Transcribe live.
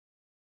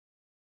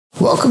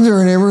Welcome to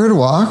our neighborhood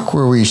walk,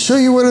 where we show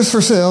you what is for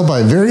sale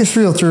by various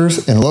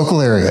realtors in local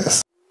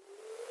areas.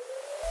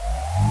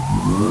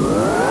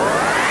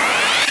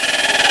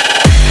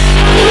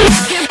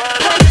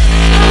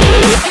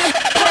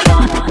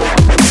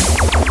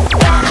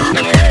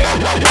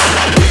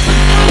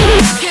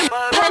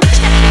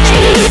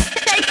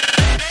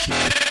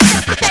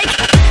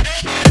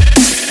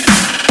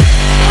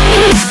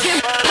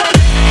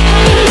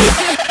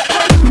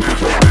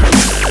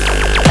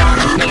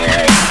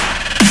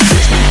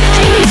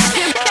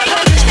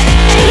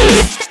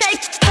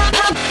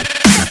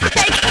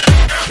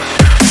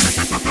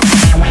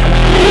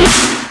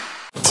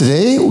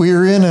 Today we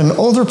are in an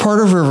older part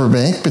of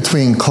Riverbank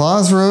between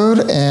Claus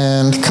Road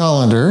and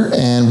Colander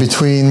and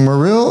between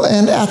Morill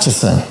and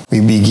Atchison. We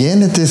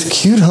begin at this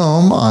cute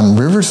home on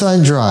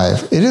Riverside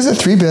Drive. It is a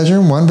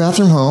 3-bedroom,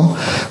 1-bathroom home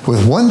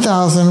with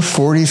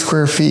 1,040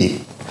 square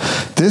feet.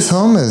 This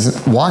home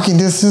is walking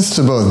distance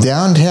to both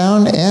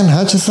downtown and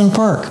Hutchison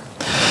Park.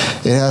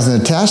 It has an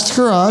attached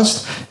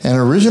garage and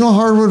original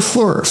hardwood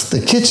floors.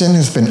 The kitchen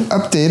has been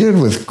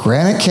updated with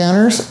granite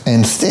counters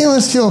and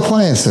stainless steel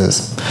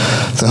appliances.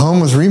 The home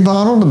was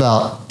remodeled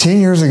about 10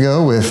 years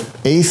ago with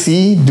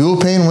AC, dual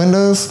pane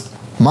windows,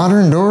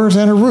 modern doors,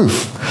 and a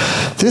roof.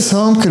 This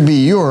home could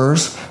be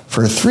yours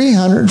for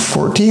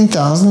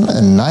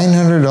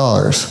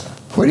 $314,900.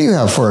 What do you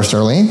have for us,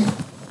 Darlene?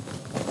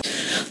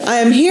 I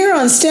am here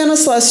on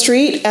Stanislaus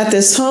Street at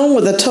this home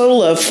with a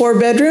total of 4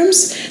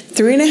 bedrooms,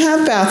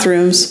 3.5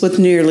 bathrooms with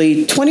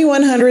nearly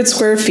 2,100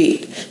 square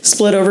feet,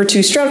 split over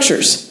 2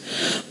 structures.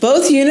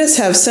 Both units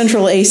have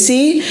central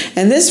AC,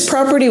 and this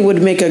property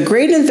would make a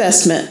great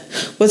investment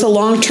with a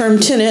long-term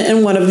tenant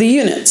in one of the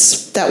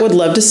units that would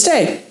love to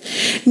stay.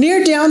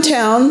 Near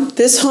downtown,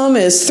 this home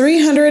is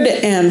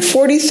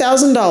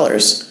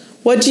 $340,000.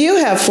 What do you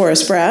have for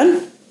us,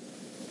 Brad?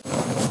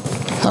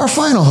 Our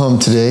final home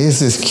today is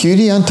this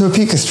cutie on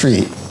Topeka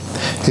Street.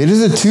 It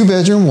is a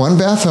 2-bedroom,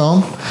 1-bath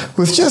home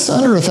with just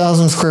under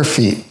 1,000 square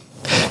feet.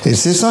 It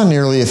sits on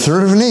nearly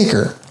 1/3 of an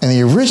acre, and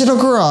the original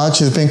garage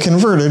has been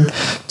converted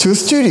to a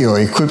studio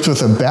equipped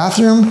with a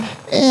bathroom,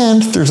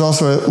 and there's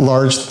also a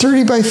large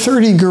 30 by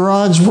 30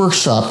 garage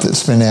workshop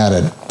that's been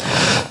added.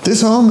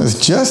 This home is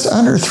just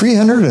under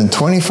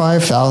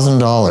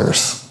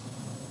 $325,000.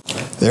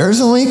 There's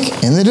a link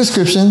in the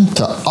description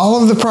to all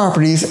of the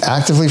properties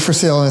actively for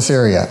sale in this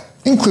area,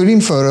 including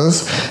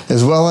photos,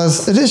 as well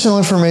as additional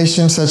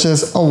information such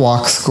as a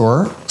walk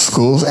score,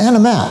 schools, and a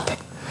map.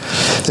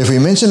 If we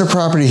mention a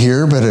property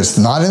here but it's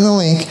not in the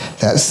link,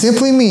 that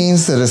simply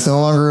means that it's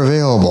no longer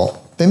available.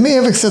 They may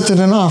have accepted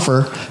an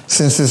offer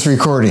since this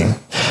recording.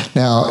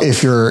 Now,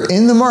 if you're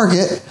in the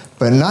market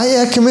but not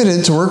yet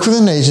committed to work with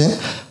an agent,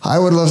 I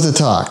would love to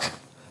talk.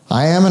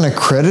 I am an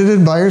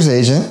accredited buyer's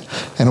agent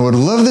and would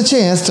love the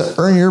chance to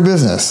earn your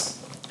business.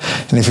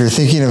 And if you're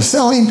thinking of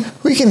selling,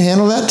 we can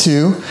handle that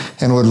too,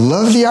 and would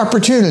love the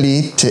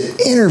opportunity to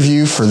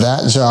interview for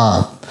that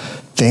job.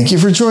 Thank you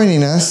for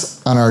joining us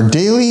on our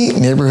daily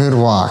neighborhood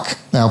walk.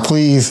 Now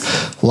please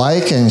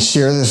like and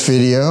share this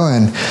video,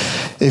 and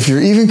if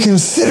you're even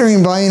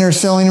considering buying or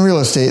selling real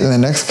estate in the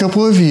next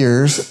couple of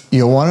years,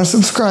 you'll want to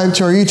subscribe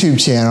to our YouTube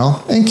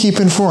channel and keep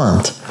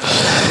informed.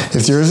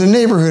 If there is a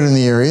neighborhood in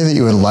the area that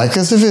you would like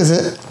us to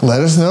visit,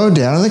 let us know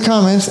down in the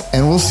comments,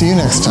 and we'll see you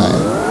next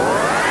time.